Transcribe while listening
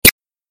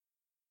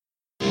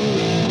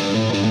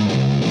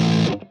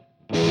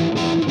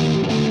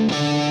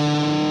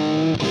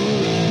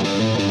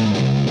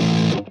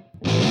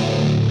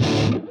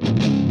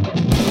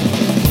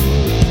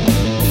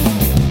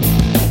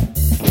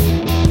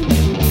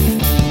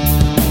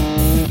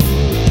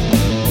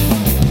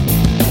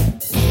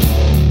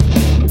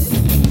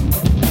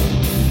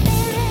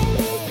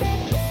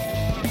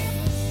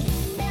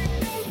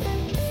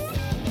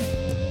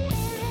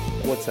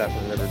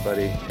happening,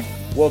 everybody?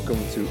 Welcome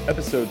to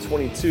episode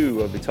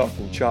 22 of the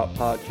Talking Chop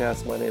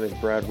podcast. My name is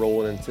Brad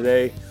Rowland, and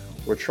today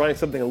we're trying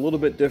something a little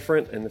bit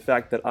different, and the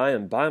fact that I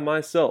am by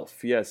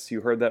myself. Yes,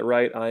 you heard that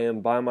right. I am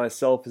by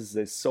myself. This is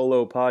a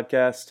solo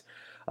podcast.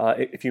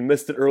 If you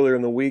missed it earlier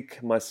in the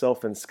week,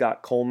 myself and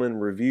Scott Coleman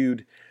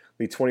reviewed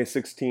the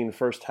 2016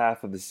 first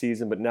half of the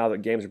season, but now that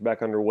games are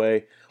back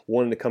underway,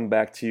 wanted to come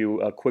back to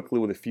you quickly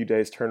with a few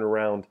days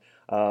turnaround.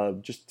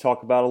 Just to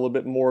talk about a little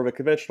bit more of a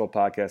conventional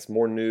podcast,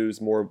 more news,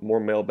 more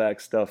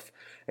mailbag stuff,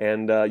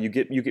 and you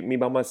get me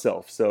by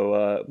myself.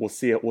 So we'll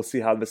see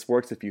how this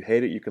works. If you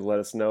hate it, you can let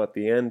us know at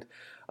the end.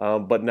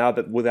 But now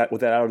that with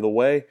that out of the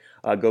way,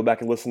 go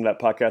back and listen to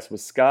that podcast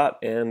with Scott.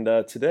 And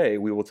today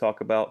we will talk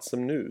about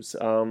some news.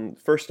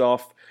 First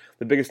off,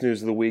 the biggest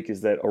news of the week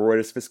is that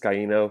Aroldis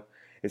Vizcaino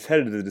is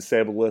headed to the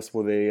disabled list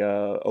with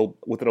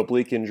an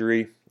oblique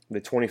injury.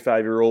 The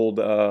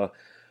 25-year-old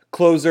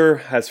closer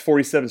has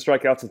 47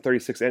 strikeouts in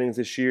 36 innings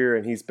this year,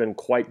 and he's been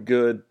quite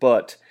good,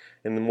 but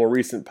in the more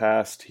recent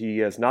past, he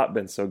has not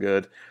been so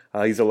good.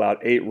 He's allowed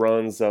 8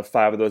 runs, 5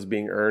 of those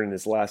being earned in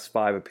his last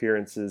 5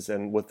 appearances,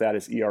 and with that,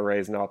 his ERA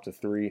is now up to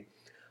 3.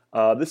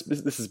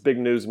 This is big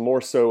news, more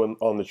so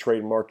on the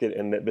trade market,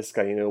 and that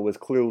Vizcaino was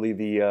clearly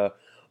the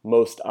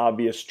most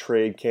obvious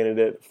trade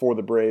candidate for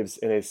the Braves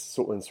in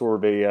sort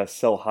of a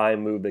sell-high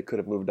move. They could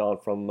have moved on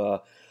from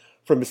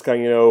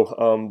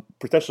Vizcaino,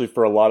 potentially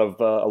for a lot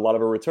of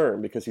a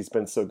return because he's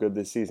been so good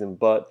this season.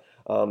 But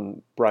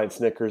Brian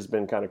Snitker's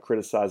been kind of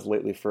criticized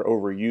lately for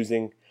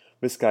overusing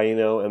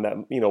Vizcaino, and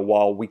that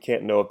while we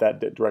can't know if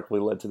that directly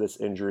led to this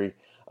injury,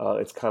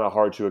 it's kind of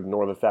hard to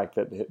ignore the fact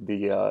that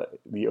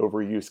the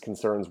overuse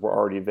concerns were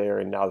already there,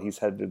 and now he's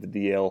headed to the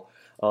DL.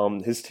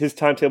 His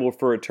timetable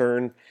for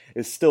return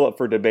is still up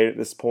for debate at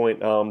this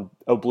point.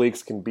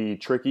 Obliques can be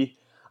tricky.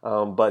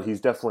 But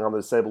he's definitely on the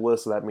disabled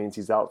list, so that means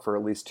he's out for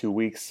at least 2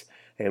 weeks,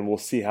 and we'll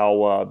see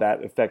how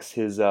that affects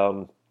his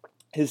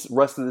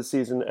rest of the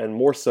season. And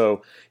more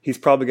so, he's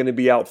probably going to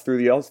be out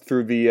through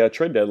the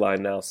trade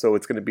deadline now. So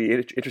it's going to be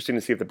interesting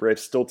to see if the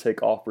Braves still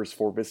take offers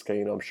for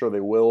Vizcaino. I'm sure they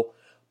will,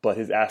 but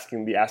the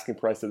asking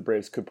price that the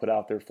Braves could put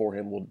out there for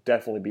him will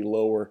definitely be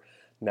lower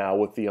now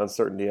with the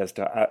uncertainty as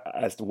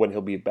to when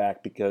he'll be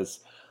back,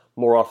 because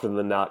more often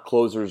than not,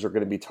 closers are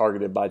going to be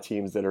targeted by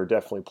teams that are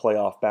definitely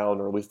playoff bound,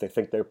 or at least they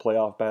think they're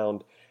playoff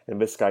bound. And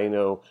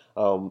Vizcaino,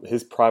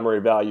 his primary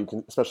value,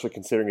 especially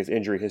considering his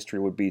injury history,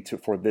 would be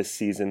for this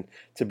season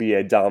to be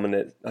a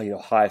dominant,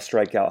 high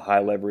strikeout, high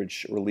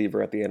leverage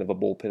reliever at the end of a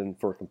bullpen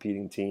for a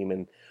competing team.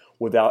 And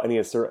without any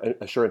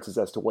assurances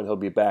as to when he'll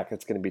be back,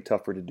 it's going to be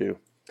tougher to do.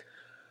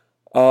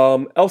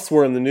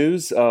 Elsewhere in the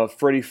news,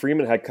 Freddie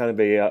Freeman had kind of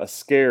a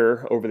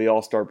scare over the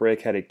All-Star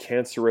break, had a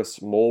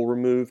cancerous mole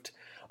removed.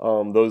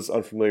 Those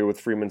unfamiliar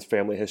with Freeman's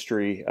family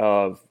history,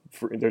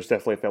 there's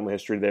definitely a family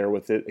history there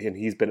with it, and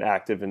he's been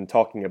active in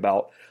talking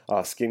about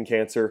skin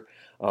cancer,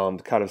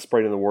 kind of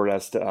spreading the word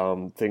as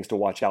to things to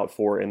watch out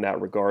for in that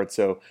regard.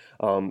 So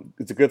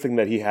it's a good thing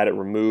that he had it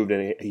removed,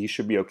 and he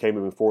should be okay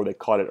moving forward. They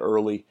caught it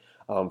early.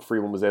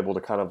 Freeman was able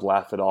to kind of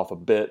laugh it off a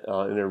bit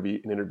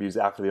in interviews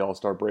after the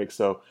All-Star break.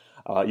 So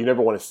you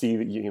never want to see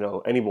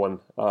anyone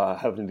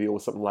having to deal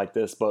with something like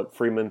this, but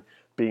Freeman,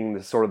 being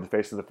the sort of the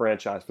face of the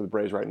franchise for the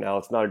Braves right now,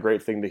 it's not a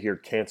great thing to hear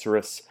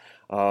cancerous,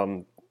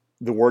 the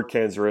word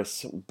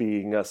cancerous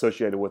being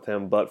associated with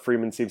him, but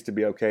Freeman seems to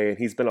be okay, and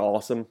he's been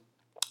awesome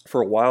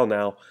for a while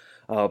now,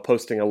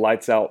 posting a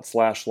lights out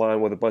slash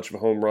line with a bunch of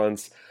home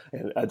runs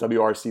and a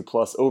WRC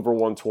plus over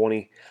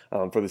 120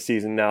 for the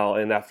season now.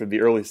 And after the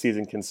early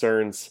season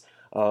concerns,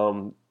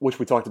 which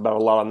we talked about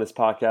a lot on this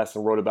podcast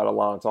and wrote about a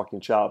lot on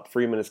Talking Chop,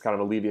 Freeman has kind of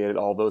alleviated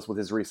all those with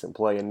his recent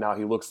play, and now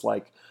he looks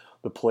like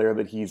the player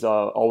that he's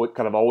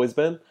always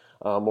been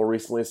more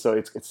recently. So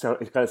it kind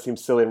of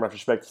seems silly in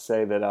retrospect to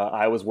say that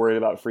I was worried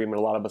about Freeman.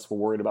 A lot of us were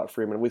worried about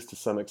Freeman, at least to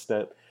some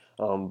extent.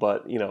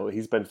 But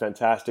he's been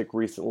fantastic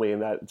recently,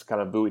 and that's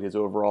kind of buoyed his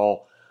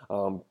overall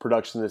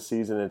production this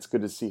season. It's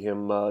good to see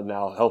him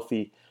now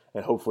healthy,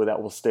 and hopefully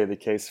that will stay the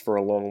case for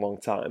a long,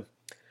 long time.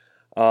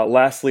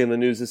 Lastly, in the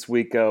news this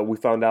week, we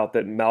found out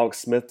that Mallex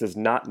Smith does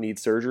not need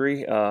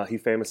surgery. He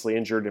famously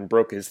injured and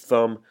broke his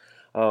thumb,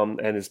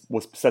 and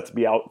was set to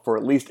be out for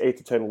at least 8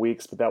 to 10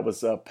 weeks, but that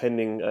was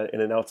pending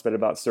an announcement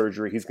about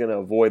surgery. He's going to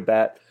avoid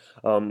that.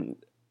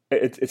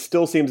 It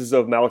still seems as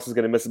though Mallex is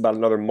going to miss about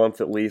another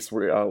month at least.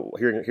 We're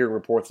hearing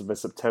reports of a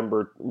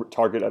September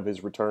target of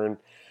his return.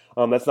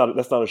 That's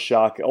not a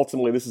shock.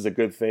 Ultimately, this is a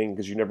good thing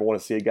because you never want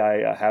to see a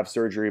guy have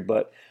surgery.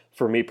 But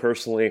for me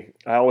personally,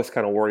 I always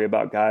kind of worry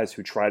about guys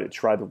who try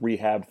the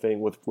rehab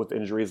thing with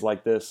injuries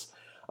like this.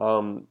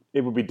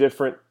 It would be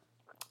different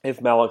if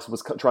Mallex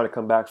was trying to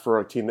come back for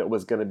a team that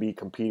was going to be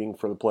competing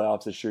for the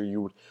playoffs this year.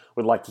 You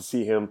would like to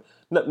see him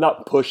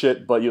not push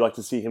it, but you'd like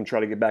to see him try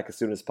to get back as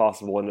soon as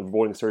possible, and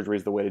avoiding surgery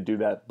is the way to do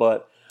that.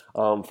 But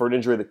for an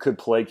injury that could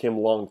plague him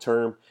long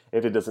term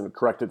if it doesn't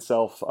correct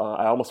itself.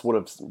 I almost would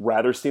have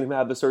rather seen him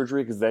have the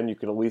surgery because then you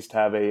can at least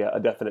have a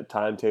definite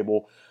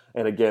timetable.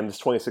 And again, this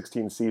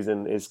 2016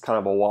 season is kind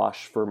of a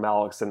wash for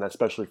Malix and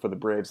especially for the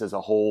Braves as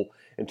a whole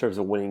in terms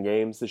of winning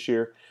games this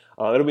year.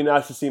 It'll be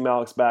nice to see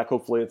Malix back,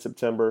 hopefully in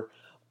September.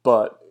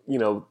 But,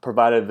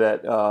 provided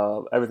that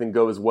everything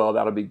goes well,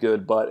 that'll be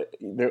good. But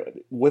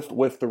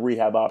with the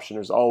rehab option,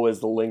 there's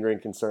always the lingering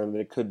concern that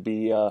it could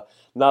be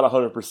not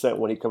 100%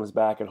 when he comes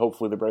back. And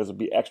hopefully the Braves will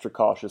be extra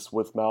cautious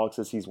with Malix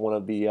as he's one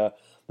of the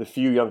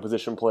few young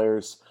position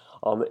players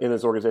in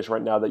his organization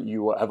right now that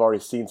you have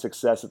already seen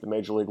success at the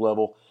major league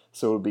level.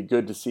 So it would be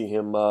good to see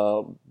him,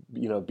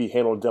 be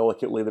handled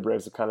delicately. The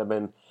Braves have kind of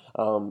been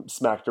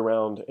smacked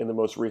around in the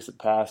most recent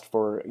past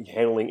for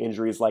handling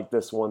injuries like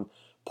this one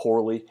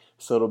poorly.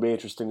 So it'll be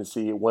interesting to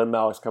see when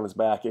Malix comes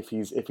back, if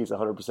he's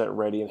 100%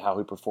 ready and how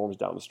he performs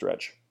down the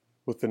stretch.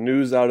 With the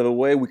news out of the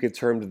way, we could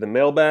turn to the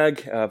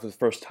mailbag. For the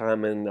first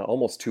time in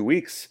almost 2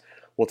 weeks,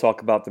 we'll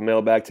talk about the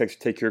mailbag,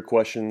 take your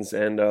questions.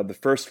 And the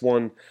first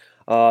one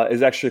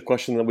is actually a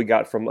question that we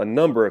got from a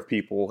number of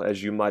people,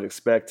 as you might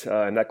expect.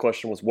 And that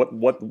question was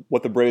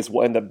what the Braves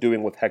will end up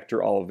doing with Hector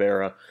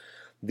Olivera.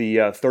 The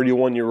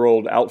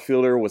 31-year-old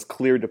outfielder was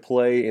cleared to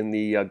play in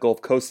the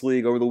Gulf Coast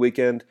League over the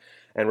weekend,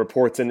 and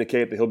reports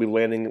indicate that he'll be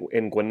landing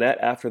in Gwinnett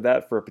after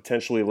that for a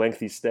potentially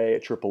lengthy stay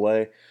at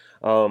AAA.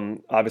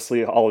 Obviously,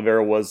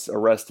 Olivera was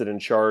arrested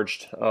and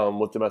charged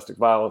with domestic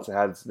violence.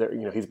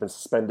 He's been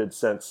suspended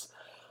since.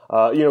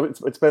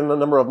 It's been a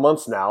number of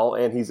months now,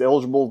 and he's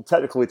eligible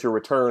technically to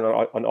return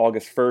on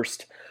August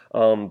 1st.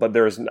 But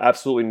there is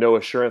absolutely no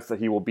assurance that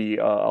he will be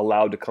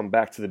allowed to come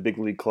back to the big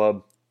league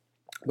club.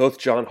 Both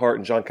John Hart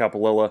and John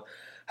Capolella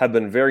have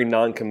been very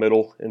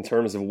non-committal in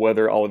terms of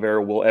whether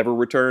Olivera will ever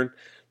return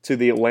to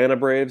the Atlanta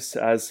Braves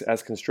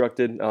as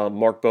constructed.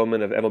 Mark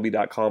Bowman of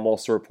MLB.com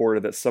also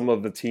reported that some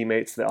of the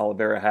teammates that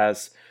Olivera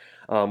has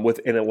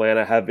within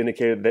Atlanta have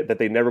indicated that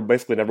they never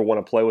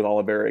want to play with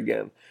Olivera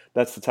again.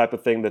 That's the type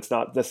of thing that's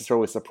not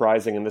necessarily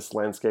surprising in this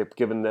landscape,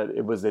 given that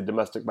it was a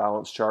domestic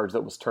violence charge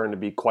that was turned to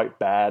be quite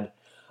bad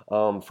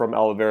from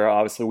Olivera.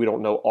 Obviously, we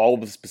don't know all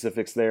the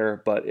specifics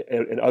there, but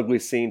an ugly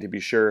scene to be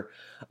sure.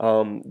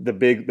 The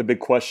big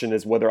question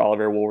is whether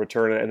Olivera will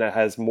return, and that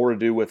has more to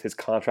do with his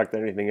contract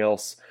than anything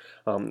else.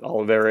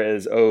 Olivera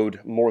is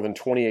owed more than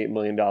 $28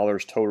 million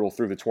total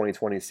through the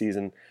 2020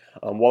 season.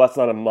 While that's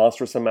not a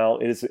monstrous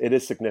amount, it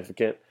is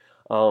significant,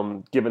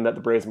 given that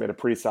the Braves made a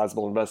pretty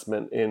sizable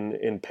investment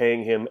in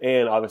paying him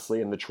and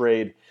obviously in the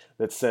trade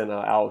that sent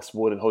Alex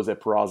Wood and Jose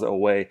Peraza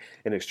away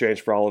in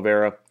exchange for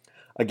Olivera.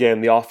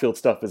 Again, the off-field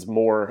stuff is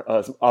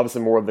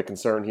obviously more of the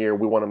concern here.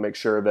 We want to make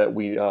sure that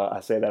I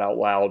say that out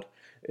loud,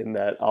 in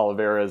that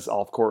Olivera's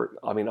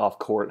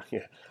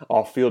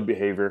off-field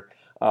behavior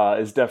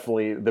is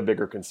definitely the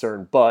bigger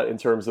concern. But in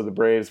terms of the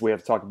Braves, we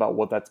have to talk about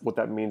what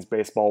that means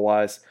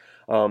baseball-wise.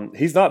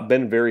 He's not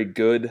been very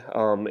good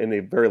in a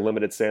very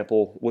limited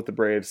sample with the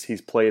Braves.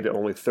 He's played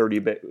only 30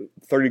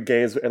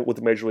 games with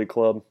the Major League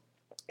club.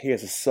 He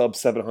has a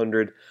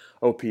sub-700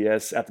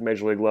 OPS at the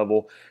Major League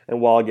level.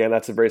 And while, again,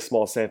 that's a very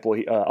small sample,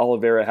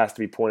 Olivera has to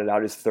be pointed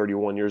out, is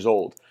 31 years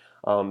old.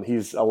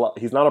 He's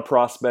not a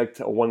prospect.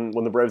 When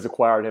the Braves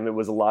acquired him, it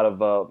was a lot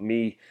of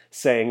me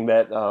saying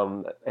that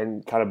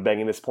and kind of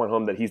banging this point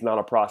home that he's not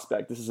a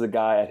prospect. This is a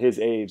guy at his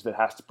age that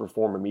has to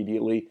perform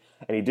immediately,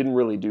 and he didn't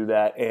really do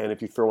that. And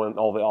if you throw in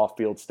all the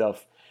off-field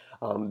stuff,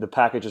 the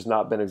package has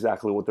not been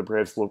exactly what the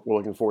Braves were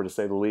looking for, to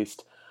say the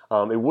least.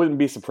 It wouldn't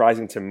be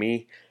surprising to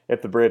me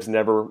if the Braves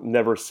never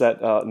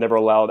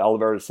allowed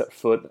Olivera to set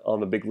foot on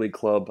the big league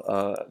club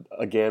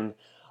again.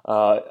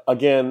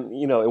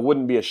 It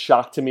wouldn't be a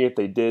shock to me if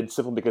they did,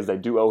 simply because they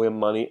do owe him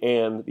money,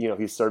 and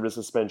he's served a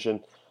suspension.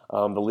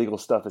 The legal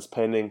stuff is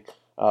pending,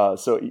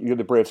 so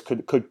the Braves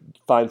could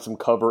find some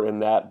cover in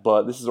that.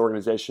 But this is an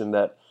organization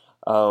that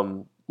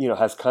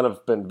has kind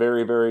of been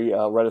very, very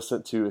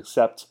reticent to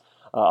accept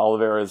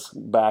Olivera's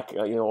back.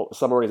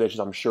 Some organizations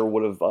I'm sure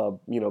would have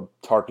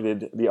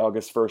targeted the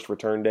August 1st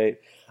return date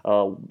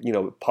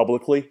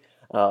publicly,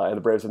 and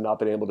the Braves have not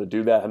been able to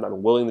do that. Have not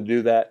been willing to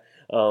do that.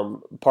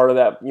 Part of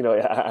that,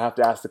 I have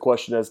to ask the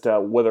question as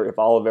to whether, if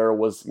Olivera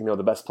was,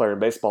 the best player in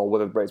baseball,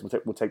 whether the Braves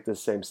would take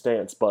this same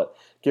stance. But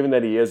given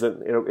that he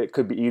isn't, it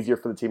could be easier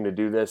for the team to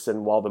do this.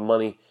 And while the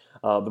money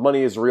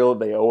is real,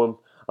 they owe him.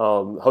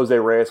 Jose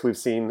Reyes, we've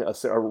seen a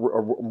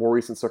more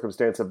recent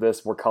circumstance of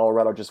this, where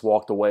Colorado just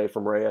walked away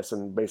from Reyes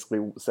and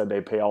basically said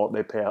they pay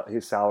out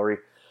his salary.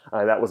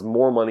 That was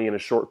more money in a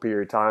short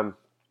period of time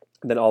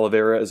than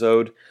Olivera is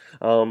owed.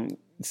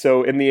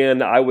 So in the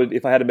end,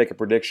 if I had to make a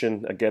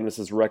prediction, again, this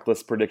is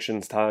reckless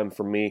predictions time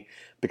for me,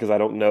 because I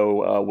don't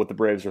know what the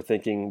Braves are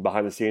thinking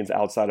behind the scenes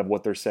outside of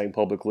what they're saying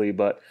publicly,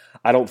 but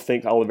I don't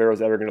think Olivera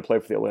is ever going to play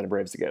for the Atlanta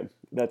Braves again.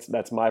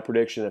 That's my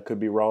prediction. It could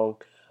be wrong.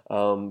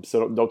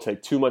 So don't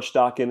take too much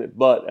stock in it,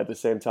 but at the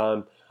same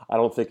time, I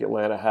don't think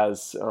Atlanta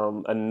has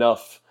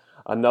enough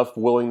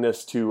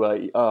willingness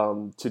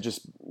to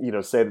just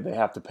say that they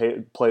have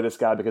to play this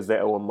guy because they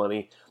owe him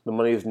money. The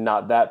money is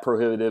not that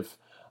prohibitive.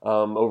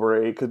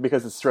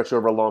 because it's stretched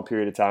over a long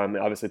period of time.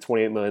 Obviously,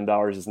 $28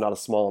 million is not a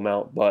small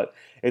amount, but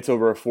it's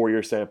over a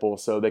 4-year sample,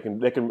 so they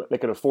can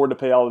afford to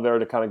pay Olivera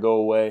to kind of go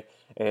away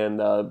and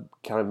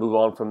kind of move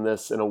on from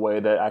this in a way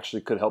that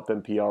actually could help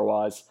them PR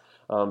wise.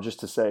 Just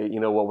to say, you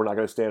know what, we're not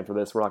going to stand for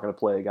this. We're not going to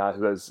play a guy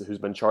who's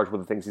been charged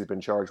with the things he's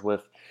been charged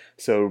with.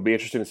 So it'll be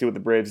interesting to see what the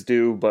Braves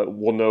do, but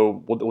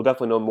we'll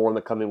definitely know more in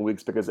the coming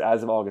weeks because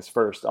as of August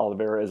 1st,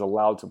 Olivera is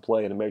allowed to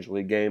play in a major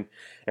league game,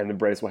 and the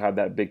Braves will have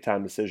that big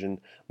time decision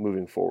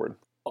moving forward.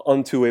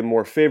 Onto a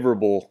more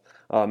favorable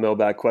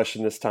mailbag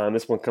question this time.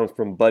 This one comes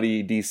from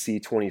Buddy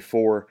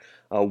DC24.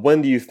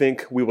 When do you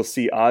think we will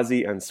see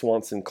Ozzie and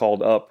Swanson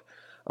called up?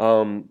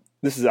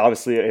 This is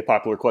obviously a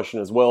popular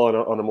question as well, and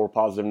on a more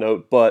positive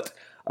note. But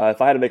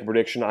if I had to make a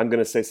prediction, I'm going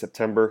to say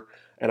September,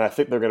 and I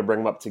think they're going to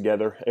bring them up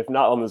together. If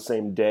not on the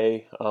same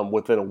day,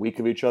 within a week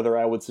of each other,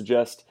 I would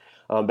suggest.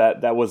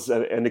 That was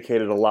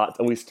indicated a lot,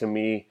 at least to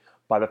me,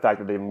 by the fact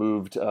that they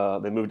moved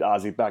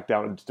Ozzie back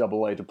down into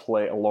Double-A to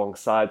play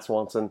alongside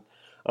Swanson.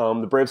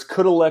 The Braves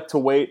could elect to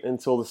wait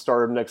until the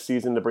start of next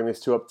season to bring these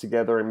two up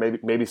together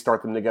and maybe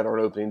start them together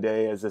on opening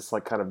day as this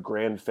like kind of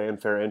grand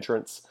fanfare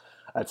entrance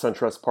at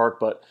SunTrust Park,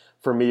 but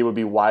for me, it would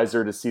be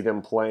wiser to see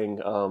them playing,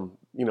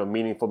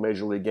 meaningful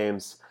Major League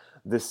games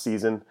this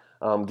season.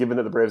 Given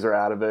that the Braves are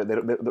out of it,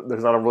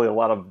 there's not really a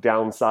lot of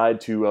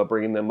downside to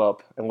bringing them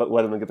up and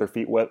letting them get their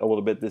feet wet a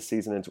little bit this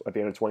season at the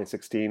end of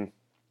 2016.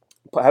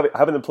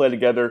 Having them play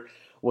together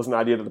was an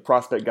idea that the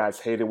prospect guys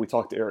hated. We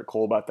talked to Eric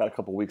Cole about that a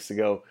couple weeks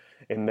ago,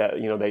 and that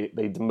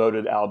they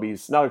demoted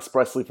Albies, not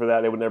expressly for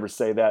that. They would never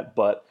say that,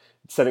 but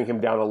setting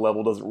him down a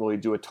level doesn't really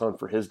do a ton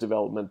for his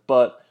development.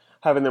 But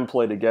having them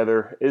play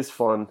together is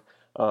fun,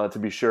 to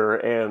be sure,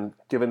 and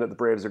given that the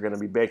Braves are going to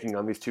be banking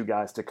on these two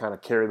guys to kind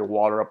of carry the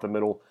water up the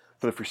middle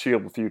for the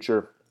foreseeable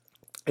future,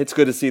 it's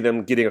good to see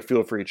them getting a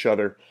feel for each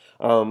other.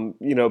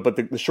 But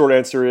the short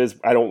answer is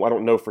I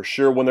don't know for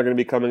sure when they're going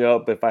to be coming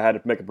up, but if I had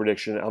to make a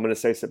prediction, I'm going to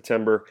say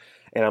September,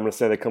 and I'm going to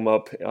say they come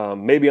up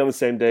maybe on the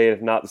same day,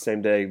 if not the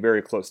same day,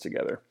 very close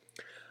together.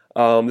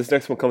 This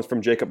next one comes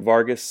from Jacob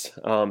Vargas,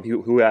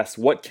 who asks,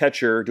 what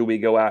catcher do we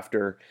go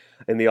after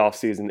in the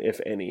offseason, if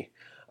any?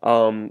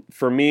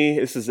 For me,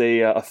 this is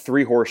a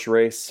three-horse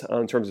race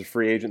in terms of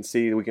free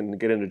agency. We can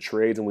get into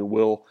trades, and we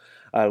will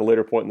at a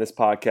later point in this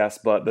podcast.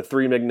 But the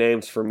three big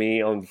names for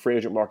me on the free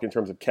agent market in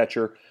terms of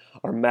catcher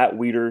are Matt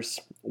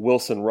Wieters,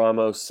 Wilson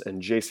Ramos,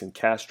 and Jason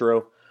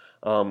Castro.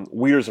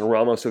 Wieters and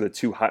Ramos are the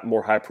two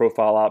more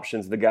high-profile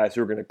options, the guys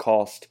who are going to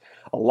cost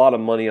a lot of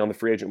money on the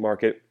free agent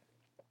market.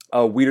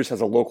 Wieters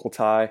has a local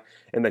tie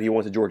in that he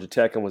went to Georgia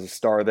Tech and was a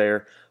star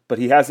there, but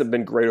he hasn't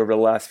been great over the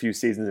last few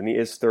seasons, and he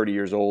is 30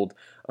 years old.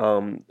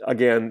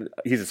 Again,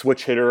 he's a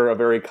switch hitter, a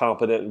very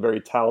competent and very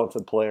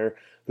talented player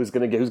who's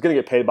going to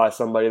get paid by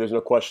somebody. There's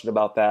no question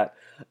about that.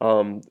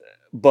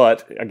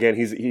 But again,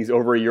 he's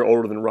over a year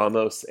older than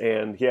Ramos,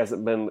 and he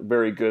hasn't been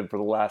very good for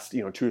the last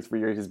 2 or 3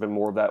 years. He's been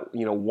more of that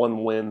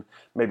 1-win,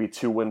 maybe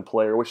 2-win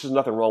player, which is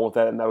nothing wrong with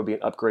that, and that would be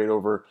an upgrade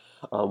over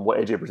what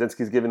AJ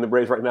Brzezinski's giving the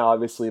Braves right now,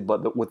 obviously.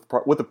 But with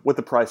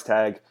the price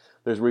tag,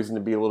 there's reason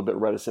to be a little bit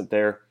reticent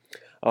there.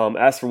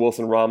 As for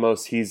Wilson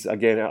Ramos, he's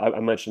again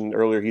I mentioned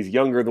earlier he's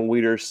younger than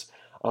Wieters,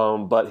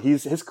 but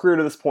his career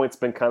to this point has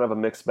been kind of a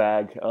mixed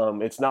bag.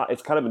 It's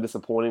kind of been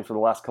disappointing for the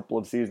last couple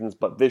of seasons,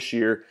 but this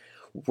year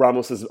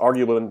Ramos has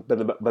arguably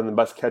been the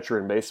best catcher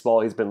in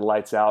baseball. He's been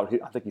lights out.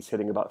 I think he's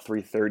hitting about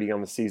 .330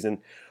 on the season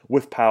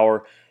with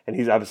power, and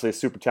he's obviously a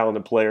super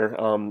talented player.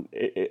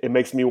 It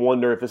makes me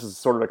wonder if this is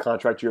sort of a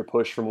contract year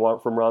push from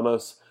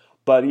Ramos,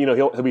 but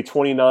he'll be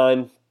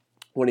 29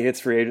 when he hits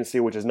free agency,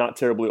 which is not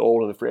terribly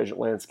old in the free agent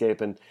landscape,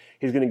 and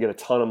he's going to get a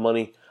ton of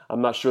money.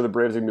 I'm not sure the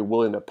Braves are going to be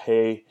willing to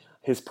pay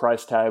his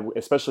price tag,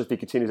 especially if he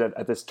continues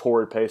at this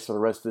torrid pace for the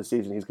rest of the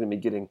season. He's going to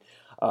be getting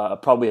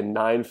probably a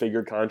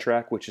 9-figure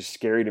contract, which is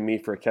scary to me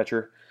for a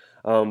catcher.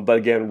 But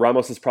again,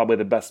 Ramos is probably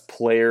the best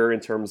player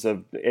in terms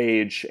of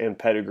age and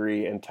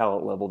pedigree and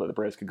talent level that the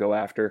Braves could go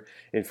after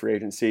in free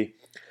agency.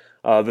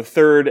 The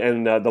third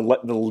and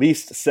the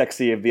least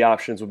sexy of the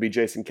options would be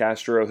Jason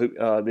Castro,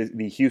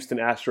 the Houston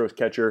Astros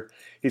catcher.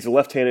 He's a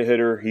left-handed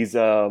hitter. He's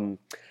not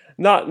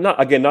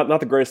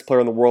the greatest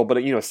player in the world, but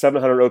a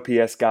 700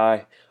 OPS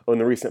guy in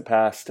the recent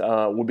past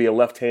would be a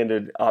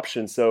left-handed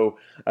option. So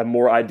a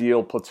more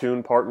ideal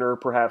platoon partner,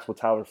 perhaps, with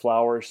Tyler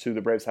Flowers, who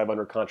the Braves have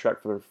under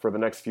contract for the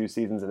next few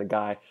seasons, and a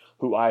guy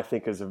who I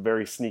think is a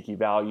very sneaky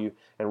value,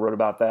 and wrote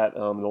about that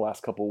in the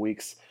last couple of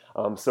weeks.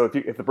 So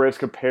if the Braves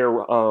could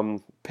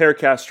pair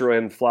Castro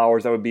and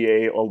Flowers, that would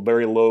be a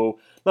very low,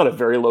 not a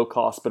very low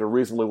cost, but a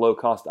reasonably low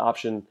cost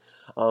option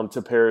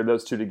to pair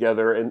those two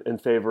together in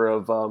favor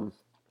of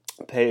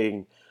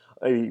paying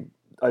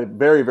a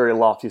very, very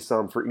lofty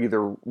sum for either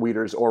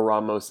Wieters or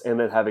Ramos, and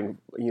then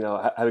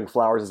having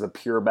Flowers as a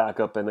pure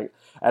backup. And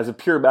as a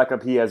pure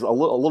backup, he has a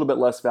little bit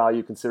less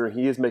value considering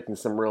he is making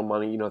some real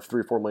money,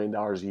 $3-4 million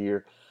a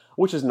year,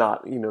 which is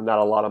not not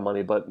a lot of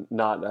money, but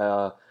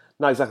not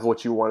exactly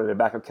what you want in a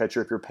backup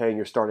catcher if you're paying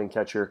your starting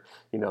catcher,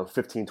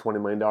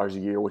 $15-20 million a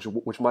year,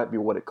 which might be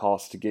what it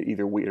costs to get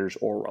either Wieters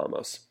or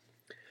Ramos.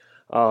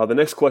 The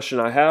next question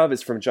I have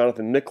is from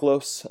Jonathan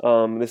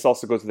Miklos. This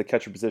also goes to the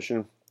catcher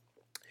position.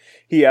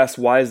 He asked,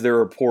 "Why is there a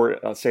report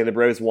saying the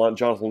Braves want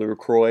Jonathan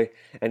Lucroy?"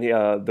 And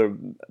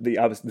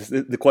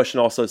the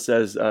question also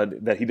says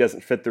that he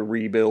doesn't fit the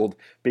rebuild,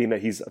 being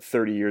that he's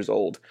 30 years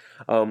old.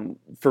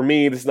 For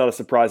me, this is not a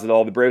surprise at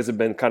all. The Braves have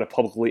been kind of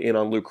publicly in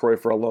on Lucroy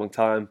for a long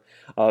time.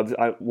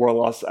 We're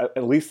on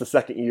at least the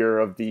second year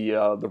of the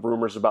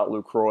rumors about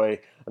Lucroy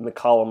and the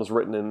columns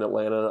written in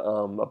Atlanta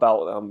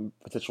about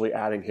potentially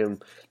adding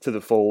him to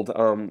the fold.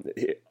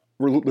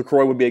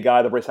 Lucroy would be a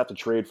guy the Braves have to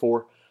trade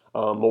for.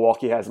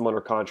 Milwaukee has him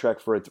under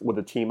contract with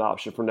a team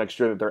option for next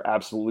year that they're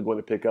absolutely going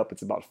to pick up.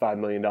 It's about $5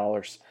 million.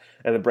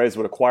 And the Braves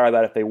would acquire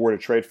that if they were to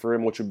trade for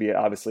him, which would be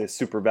obviously a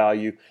super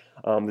value.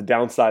 The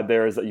downside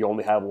there is that you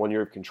only have 1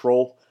 year of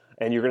control,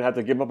 and you're going to have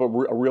to give up a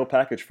real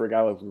package for a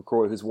guy like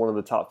Lucroy, who's one of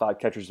the top 5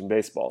 catchers in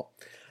baseball.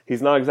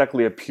 He's not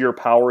exactly a pure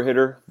power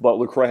hitter, but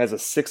Lucroy has a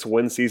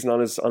 6-win season on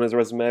his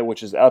resume,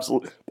 which is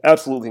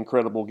absolutely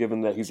incredible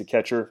given that he's a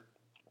catcher.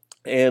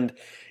 And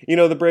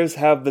the Braves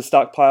have the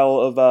stockpile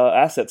of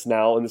assets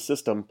now in the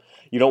system.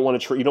 You don't want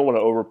to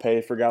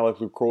overpay for a guy like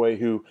Lucroy,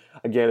 who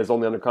again is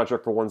only under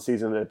contract for 1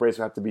 season, and the Braves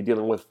have to be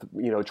dealing with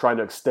trying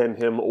to extend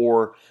him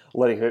or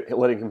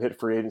letting him hit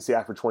free agency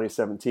after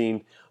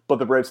 2017. But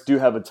the Braves do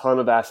have a ton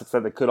of assets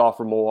that they could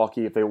offer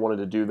Milwaukee if they wanted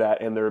to do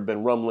that, and there have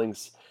been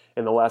rumblings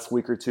in the last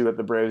week or two that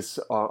the Braves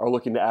are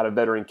looking to add a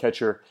veteran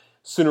catcher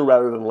sooner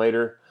rather than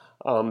later,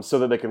 so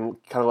that they can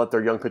kind of let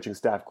their young pitching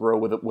staff grow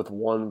with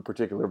one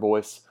particular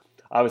voice.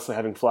 Obviously,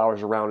 having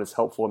Flowers around is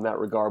helpful in that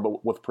regard,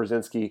 but with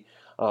Przinsky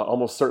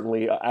almost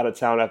certainly out of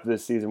town after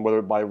this season,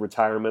 whether by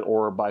retirement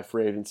or by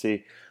free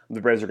agency,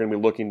 the Braves are going to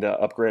be looking to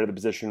upgrade at the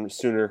position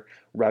sooner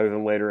rather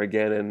than later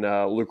again. And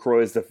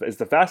Lucroy is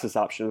the fastest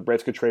option. The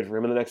Braves could trade for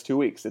him in the next 2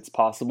 weeks. It's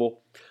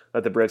possible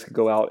that the Braves could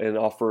go out and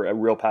offer a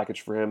real package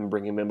for him and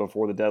bring him in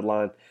before the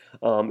deadline.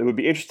 It would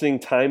be interesting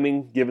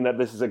timing, given that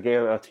this is,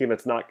 again, a team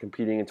that's not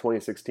competing in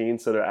 2016,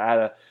 so to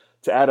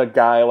add a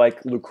guy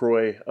like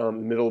Lucroy in the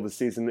middle of the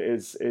season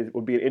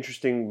would be an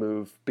interesting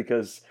move,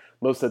 because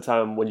most of the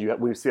time when you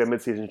see a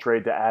midseason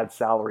trade to add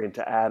salary and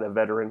to add a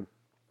veteran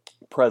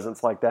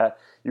presence like that,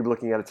 you're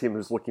looking at a team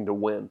who's looking to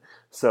win.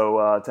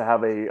 So to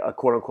have a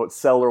quote-unquote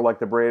seller like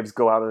the Braves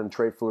go out and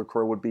trade for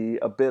Lucroy would be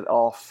a bit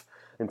off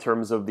in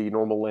terms of the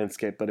normal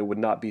landscape, but it would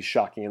not be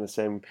shocking in the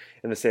same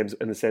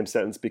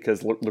sentence,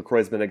 because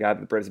Lucroy's been a guy that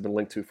the Braves have been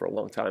linked to for a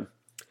long time.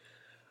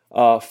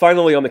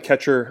 Finally, on the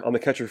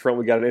catcher front,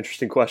 we got an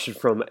interesting question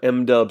from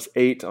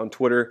MDubs8 on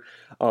Twitter.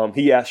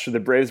 He asked, should the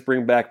Braves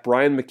bring back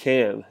Brian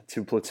McCann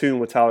to platoon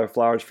with Tyler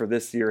Flowers for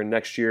this year and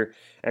next year?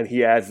 And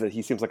he adds that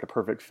he seems like a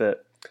perfect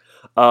fit.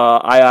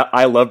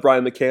 I love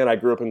Brian McCann. I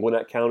grew up in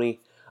Gwinnett County,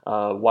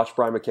 watched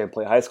Brian McCann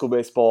play high school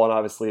baseball, and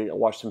obviously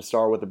watched him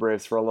star with the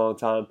Braves for a long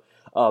time.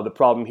 The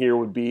problem here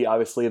would be,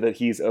 obviously, that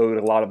he's owed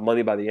a lot of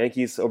money by the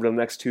Yankees over the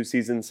next 2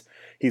 seasons.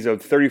 He's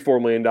owed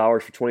 $34 million for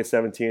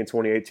 2017 and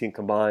 2018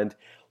 combined,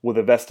 with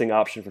a vesting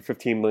option for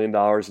 $15 million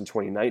in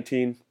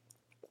 2019.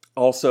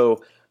 Also,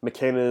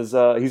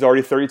 McCann he's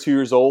already 32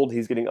 years old.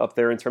 He's getting up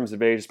there in terms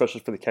of age,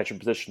 especially for the catcher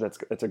position.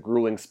 That's a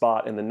grueling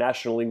spot in the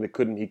National League. He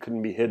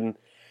couldn't be hidden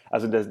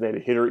as a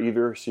designated hitter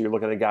either. So you're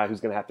looking at a guy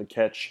who's going to have to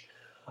catch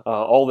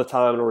all the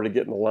time in order to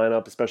get in the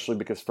lineup, especially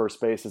because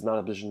first base is not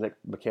a position that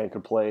McCann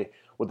could play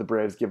with the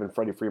Braves, given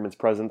Freddie Freeman's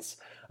presence.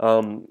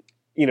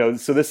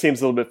 So this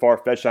seems a little bit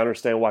far-fetched. I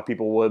understand why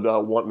people would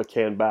want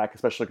McCann back,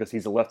 especially because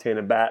he's a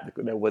left-handed bat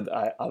that would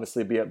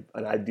obviously be an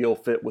ideal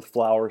fit with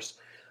Flowers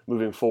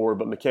moving forward.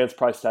 But McCann's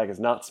price tag is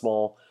not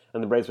small,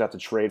 and the Braves would have to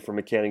trade for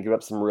McCann and give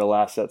up some real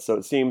assets. So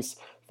it seems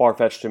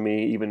far-fetched to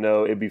me, even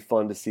though it'd be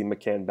fun to see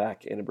McCann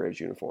back in a Braves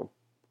uniform.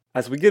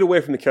 As we get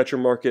away from the catcher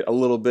market a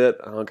little bit,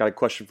 I got a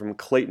question from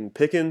Clayton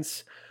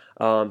Pickens.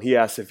 He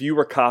asks, if you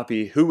were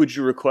Copy, who would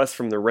you request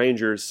from the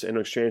Rangers in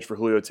exchange for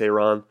Julio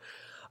Teheran?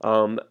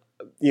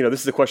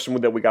 This is a question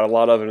that we got a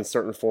lot of in a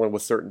certain form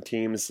with certain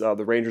teams.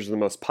 The Rangers are the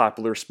most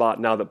popular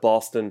spot now that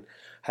Boston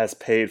has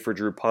paid for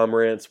Drew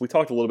Pomerantz. We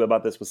talked a little bit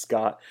about this with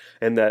Scott,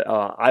 and that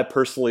I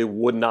personally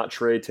would not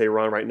trade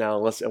Teheran right now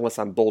unless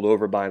I'm bowled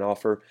over by an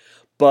offer.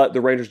 But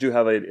the Rangers do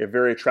have a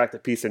very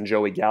attractive piece in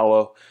Joey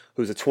Gallo,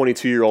 who's a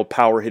 22-year-old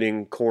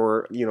power-hitting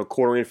corner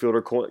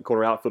infielder,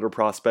 corner outfielder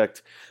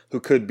prospect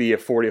who could be a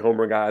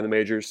 40-homer guy in the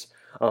majors.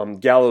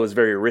 Gallo is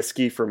very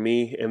risky for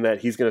me in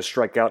that he's going to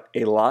strike out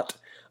a lot.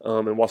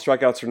 And while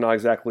strikeouts are not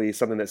exactly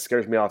something that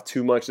scares me off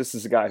too much, this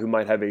is a guy who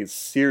might have a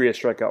serious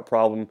strikeout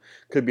problem.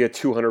 Could be a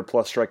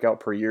 200-plus strikeout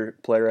per year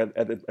player at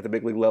the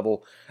big league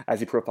level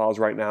as he profiles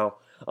right now.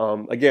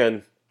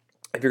 Again,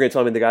 if you're going to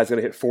tell me the guy's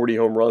going to hit 40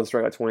 home runs,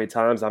 strike out 20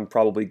 times, I'm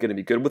probably going to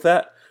be good with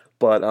that.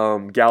 But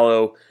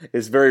Gallo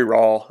is very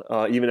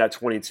raw, even at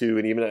 22,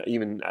 and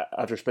even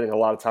after spending a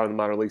lot of time in the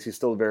minor leagues, he's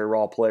still a very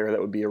raw player that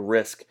would be a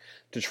risk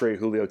to trade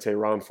Julio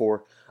Teheran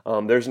for.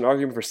 There's an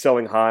argument for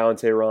selling high on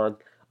Teheran.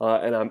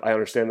 And I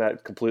understand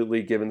that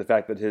completely, given the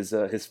fact that his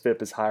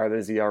FIP is higher than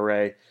his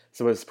ERA.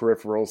 Some of his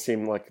peripherals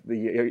seem like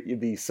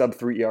the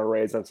sub-3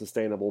 ERA is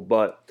unsustainable.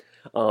 But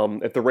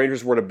If the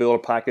Rangers were to build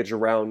a package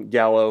around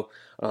Gallo,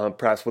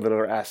 perhaps with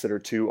another asset or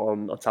two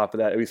on top of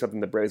that, it would be something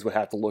the Braves would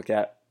have to look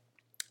at.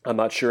 I'm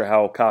not sure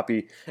how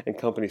Copy and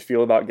company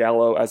feel about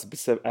Gallo as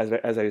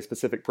a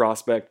specific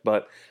prospect,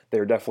 but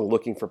they're definitely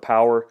looking for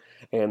power.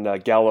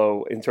 And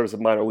Gallo, in terms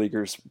of minor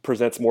leaguers,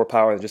 presents more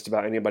power than just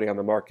about anybody on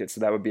the market. So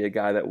that would be a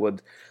guy that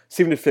would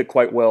seem to fit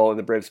quite well in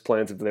the Braves'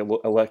 plans if they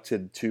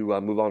elected to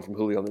move on from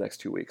Julio in the next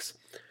 2 weeks.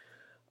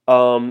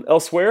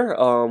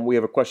 Elsewhere, we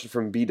have a question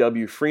from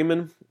B.W.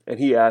 Freeman, and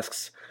he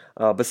asks,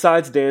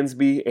 besides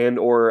Dansby and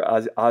or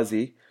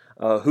Ozzie,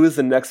 who is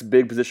the next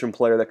big position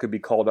player that could be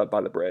called up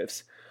by the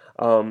Braves?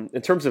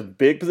 In terms of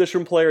big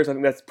position players, I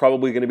think that's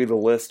probably going to be the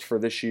list for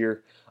this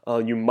year.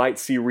 You might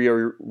see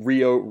Rio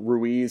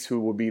Ruiz, who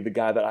will be the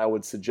guy that I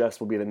would suggest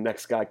will be the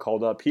next guy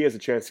called up. He has a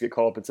chance to get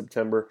called up in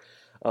September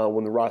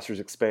when the rosters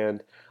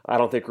expand. I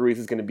don't think Ruiz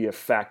is going to be a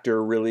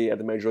factor really at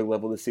the major league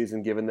level this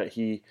season, given that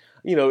he's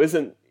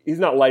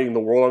not lighting the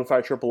world on fire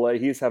at AAA.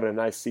 He's having a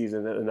nice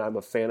season, and I'm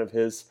a fan of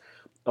his.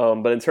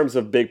 But in terms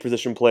of big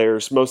position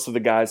players, most of the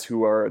guys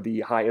who are the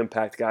high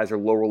impact guys are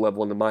lower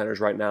level in the minors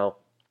right now,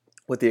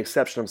 with the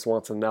exception of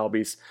Swanson and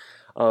Albies.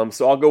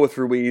 So I'll go with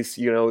Ruiz.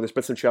 There's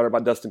been some chatter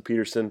about Dustin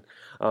Peterson.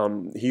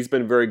 He's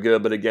been very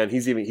good, but again,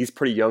 he's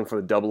pretty young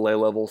for the AA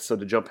level, so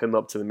to jump him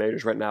up to the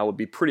majors right now would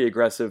be pretty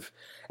aggressive.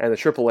 And the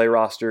AAA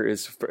roster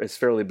is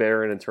fairly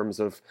barren in terms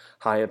of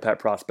high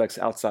impact prospects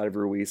outside of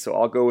Ruiz. So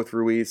I'll go with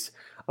Ruiz.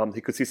 He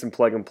could see some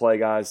plug and play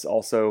guys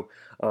also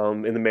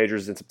in the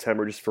majors in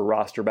September just for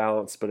roster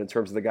balance. But in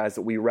terms of the guys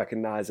that we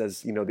recognize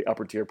as the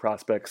upper tier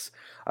prospects,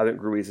 I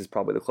think Ruiz is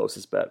probably the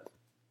closest bet.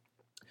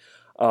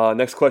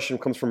 Next question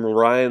comes from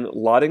Ryan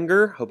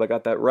Lottinger. Hope I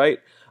got that right.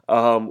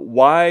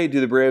 Why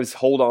do the Braves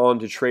hold on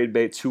to trade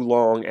bait too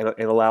long and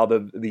allow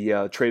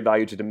the trade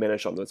value to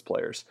diminish on those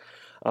players?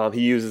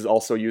 He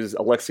also uses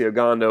Alexi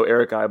Ogando,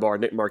 Eric Ibar,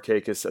 Nick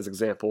Markakis as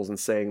examples and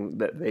saying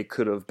that they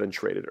could have been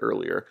traded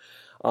earlier.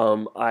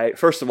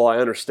 First of all, I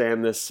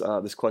understand this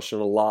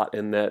question a lot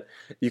in that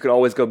you can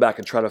always go back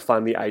and try to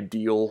find the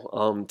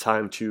ideal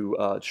time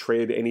to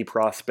trade any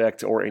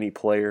prospect or any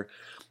player.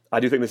 I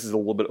do think this is a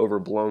little bit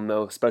overblown,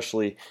 though,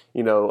 especially,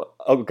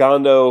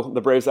 Ogando, the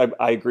Braves, I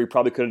agree,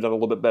 probably could have done a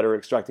little bit better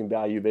extracting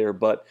value there.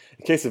 But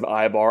in case of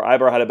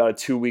Ibar had about a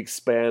 2-week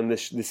span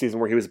this season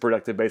where he was a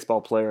productive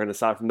baseball player, and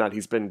aside from that,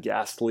 he's been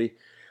ghastly.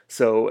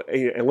 So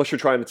unless you're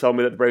trying to tell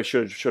me that the Braves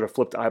should have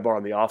flipped Ibar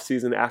in the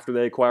offseason after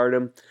they acquired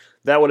him,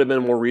 that would have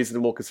been more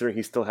reasonable considering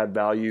he still had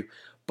value.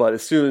 But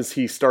as soon as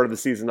he started the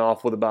season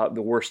off with about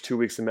the worst 2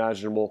 weeks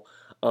imaginable,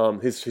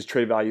 his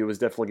trade value was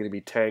definitely going to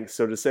be tanked.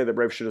 So to say the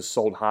Braves should have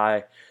sold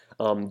high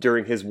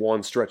during his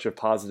one stretch of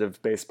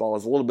positive baseball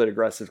is a little bit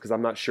aggressive because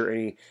I'm not sure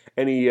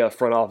any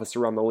front office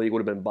around the league would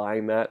have been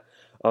buying that.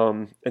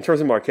 In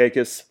terms of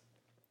Markakis,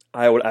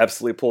 I would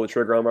absolutely pull the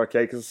trigger on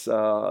Markakis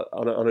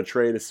on a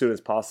trade as soon as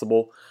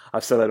possible.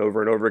 I've said that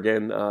over and over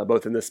again,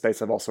 both in this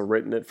space. I've also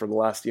written it for the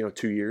last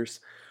 2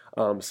 years.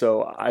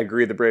 So I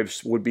agree the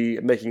Braves would be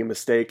making a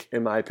mistake,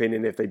 in my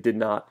opinion, if they did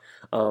not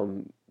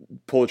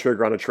pull the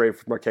trigger on a trade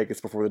for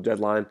Markakis before the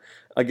deadline.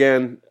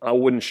 Again, it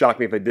wouldn't shock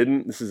me if they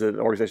didn't. This is an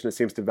organization that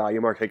seems to value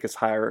Markakis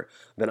higher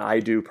than I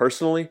do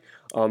personally.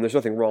 There's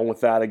nothing wrong with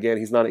that. Again,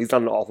 he's not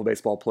an awful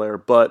baseball player,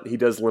 but he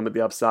does limit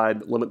the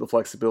upside, limit the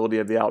flexibility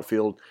of the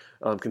outfield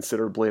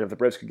considerably. And if the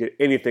Braves could get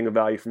anything of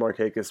value from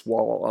Markakis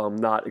while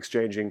not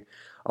exchanging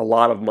a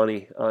lot of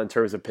money in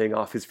terms of paying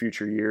off his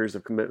future years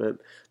of commitment,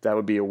 that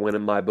would be a win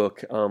in my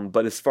book.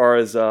 But as far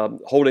as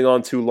holding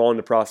on too long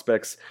to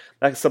prospects,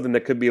 that's something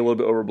that could be a little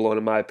bit overblown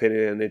in my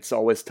opinion, and it's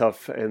always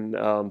tough and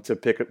to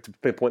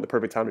pinpoint the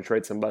perfect time to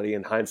trade somebody,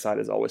 and hindsight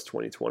is always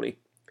 20/20.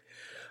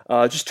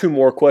 Just 2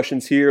 more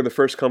questions here. The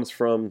first comes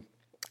from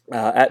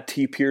at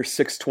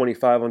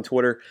tpierce625 on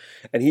Twitter,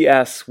 and he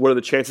asks, what are the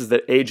chances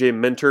that AJ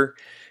Minter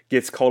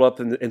gets called up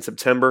in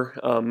September?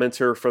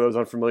 Minter, for those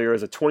unfamiliar,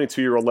 is a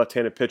 22-year-old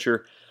left-handed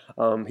pitcher.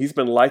 He's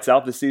been lights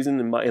out this season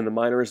in the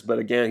minors, but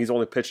again, he's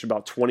only pitched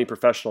about 20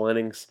 professional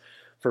innings.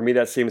 For me,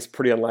 that seems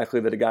pretty unlikely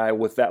that a guy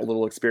with that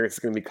little experience is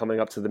going to be coming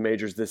up to the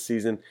majors this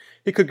season.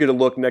 He could get a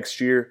look next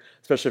year,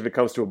 especially if it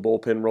comes to a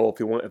bullpen role,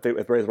 if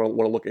the Braves want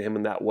to look at him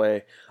in that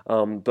way.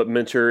 But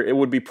Minter, it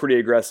would be pretty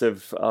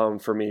aggressive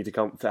for me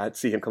to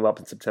see him come up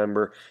in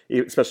September,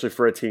 especially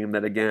for a team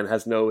that, again,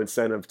 has no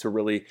incentive to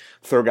really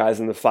throw guys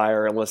in the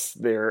fire unless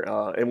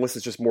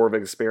it's just more of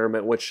an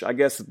experiment, which I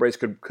guess the Braves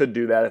could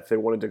do that if they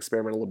wanted to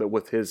experiment a little bit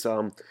with his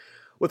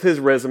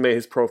resume,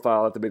 his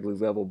profile at the big league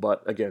level.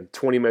 But again,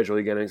 20 major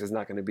league innings is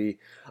not going to be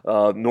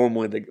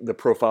normally the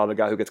profile of the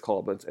guy who gets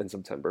called up in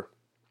September.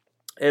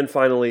 And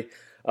finally,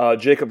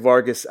 Jacob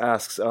Vargas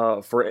asks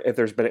for if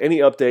there's been any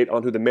update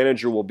on who the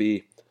manager will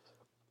be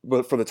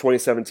for the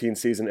 2017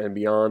 season and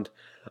beyond.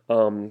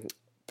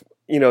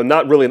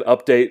 Not really an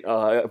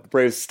update.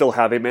 Braves still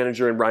have a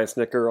manager in Brian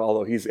Snitker,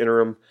 although he's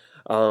interim.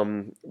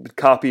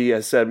 Copy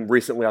has said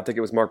recently, I think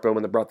it was Mark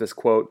Bowman that brought this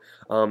quote,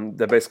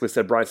 that basically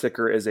said Brian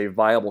Snitker is a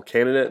viable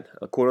candidate,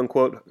 quote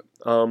unquote.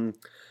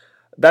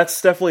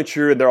 That's definitely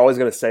true, and they're always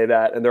going to say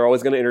that, and they're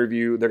always going to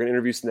interview. They're going to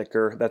interview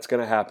Snicker. That's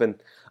going to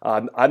happen.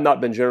 I've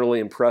not been generally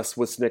impressed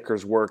with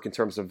Snicker's work in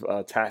terms of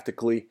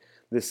tactically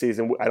this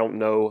season. I don't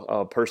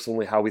know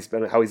personally how he's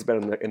been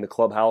in the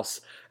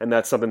clubhouse, and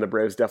that's something the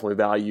Braves definitely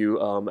value,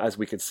 as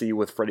we can see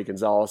with Freddie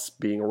Gonzalez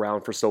being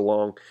around for so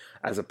long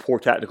as a poor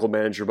tactical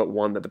manager, but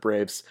one that the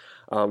Braves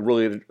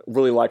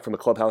really like from a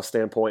clubhouse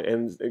standpoint.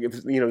 And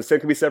the same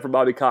can be said for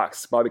Bobby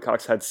Cox. Bobby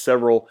Cox had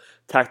several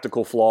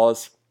tactical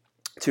flaws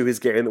to his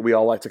game that we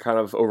all like to kind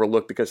of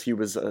overlook because he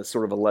was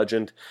sort of a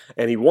legend,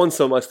 and he won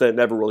so much that it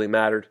never really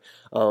mattered.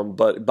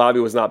 But Bobby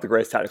was not the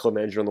greatest tactical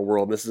manager in the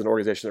world. This is an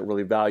organization that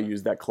really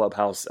values that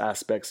clubhouse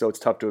aspect, so it's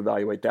tough to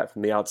evaluate that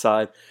from the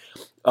outside.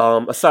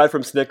 Aside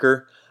from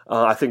Snicker,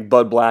 I think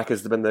Bud Black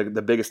has been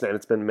the biggest name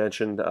that's been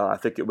mentioned. I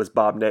think it was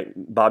Bob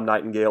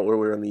Nightingale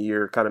earlier in the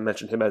year kind of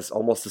mentioned him as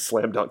almost a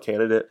slam dunk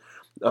candidate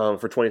for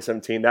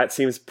 2017. That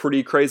seems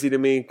pretty crazy to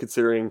me,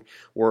 considering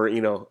we're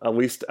at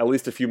least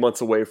a few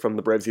months away from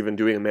the Braves even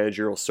doing a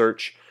managerial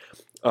search.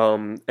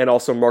 And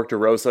also Mark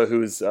DeRosa,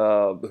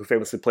 who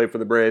famously played for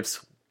the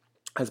Braves,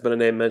 has been a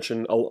name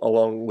mentioned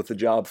along with the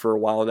job for a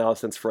while now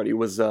since Freddie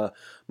was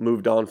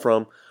moved on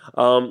from.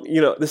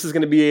 This is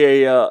going to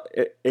be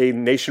a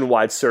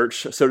nationwide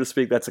search, so to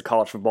speak. That's a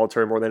college football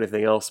term more than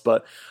anything else.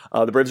 But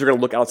the Braves are going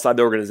to look outside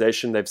the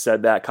organization. They've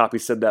said that. Copy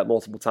said that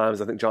multiple times.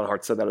 I think John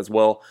Hart said that as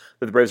well.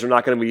 That the Braves are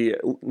not going to be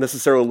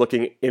necessarily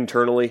looking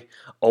internally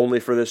only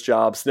for this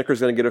job.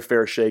 Snicker's going to get a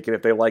fair shake, and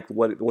if they like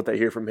what they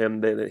hear from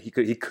him, then he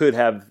could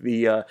have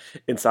the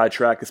inside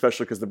track,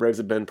 especially because the Braves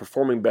have been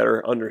performing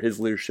better under his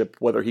leadership.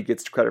 Whether he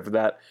gets credit for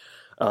that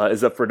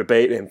is up for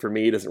debate, and for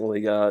me, it doesn't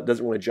really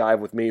jive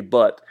with me.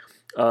 But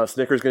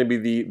Snicker's going to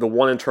be the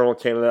one internal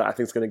candidate I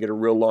think is going to get a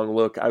real long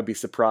look. I would be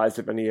surprised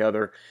if any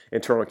other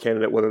internal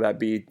candidate, whether that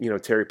be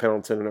Terry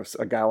Pendleton or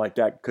a guy like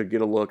that, could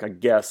get a look, I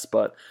guess.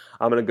 But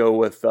I'm going to go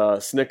with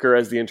Snicker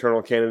as the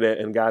internal candidate,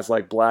 and guys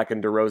like Black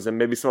and DeRozan,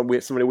 maybe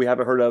somebody we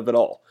haven't heard of at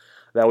all.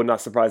 That would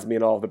not surprise me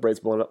at all if the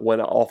Braves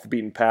went off the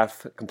beaten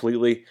path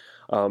completely.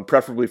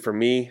 Preferably for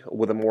me,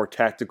 with a more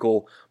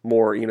tactical,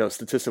 more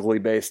statistically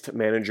based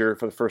manager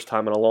for the first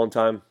time in a long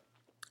time,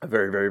 a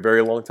very, very,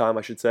 very long time,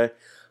 I should say.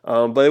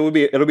 But it'll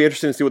be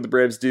interesting to see what the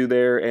Braves do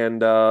there, and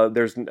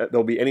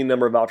there'll be any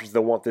number of options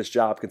that want this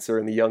job,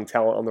 considering the young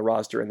talent on the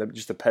roster and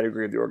just the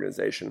pedigree of the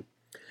organization.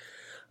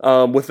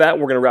 With that,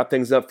 we're going to wrap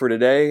things up for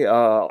today.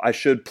 I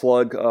should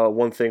plug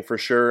one thing for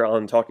sure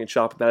on Talking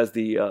Chop, and that is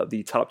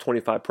the top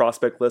 25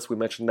 prospect list. We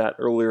mentioned that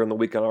earlier in the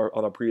week on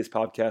our previous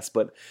podcast,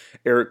 but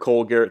Eric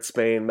Cole, Garrett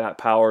Spain, Matt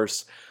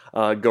Powers,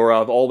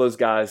 Gaurav, all those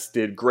guys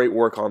did great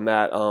work on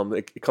that.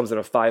 It comes in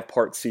a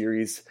 5-part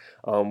series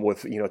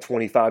with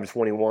 25 to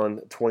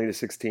 21, 20 to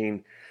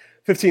 16,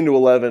 15 to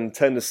 11,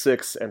 10 to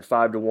 6, and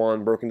 5 to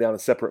 1, broken down in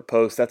separate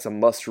posts. That's a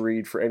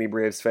must-read for any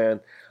Braves fan.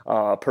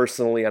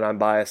 Personally, and I'm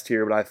biased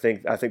here, but I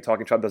think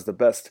Talking Chop does the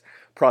best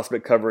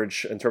prospect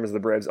coverage in terms of the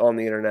Braves on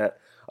the internet.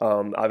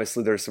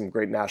 Obviously, there's some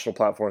great national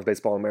platforms,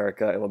 Baseball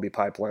America, MLB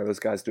Pipeline. Those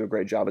guys do a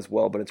great job as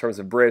well. But in terms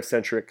of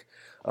Brave-centric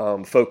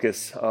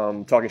focus,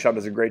 Talking Shop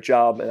does a great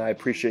job, and I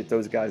appreciate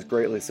those guys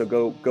greatly. So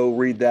go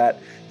read that.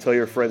 Tell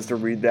your friends to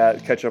read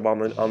that. Catch up on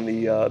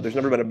the. There's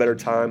never been a better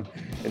time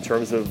in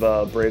terms of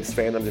Braves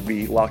fandom to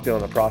be locked in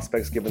on the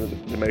prospects, given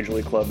that the Major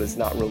League Club is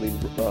not really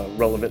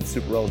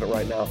super relevant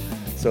right now.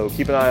 So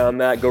keep an eye on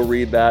that. Go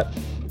read that.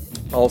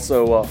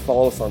 Also,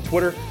 follow us on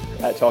Twitter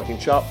at Talking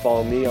Chop.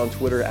 Follow me on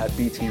Twitter at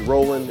BT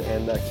Rowland,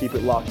 and keep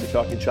it locked to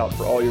Talking Chop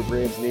for all your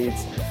Braves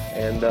needs.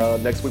 And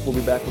next week we'll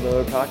be back with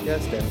another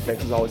podcast, and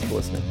thanks as always for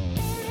listening.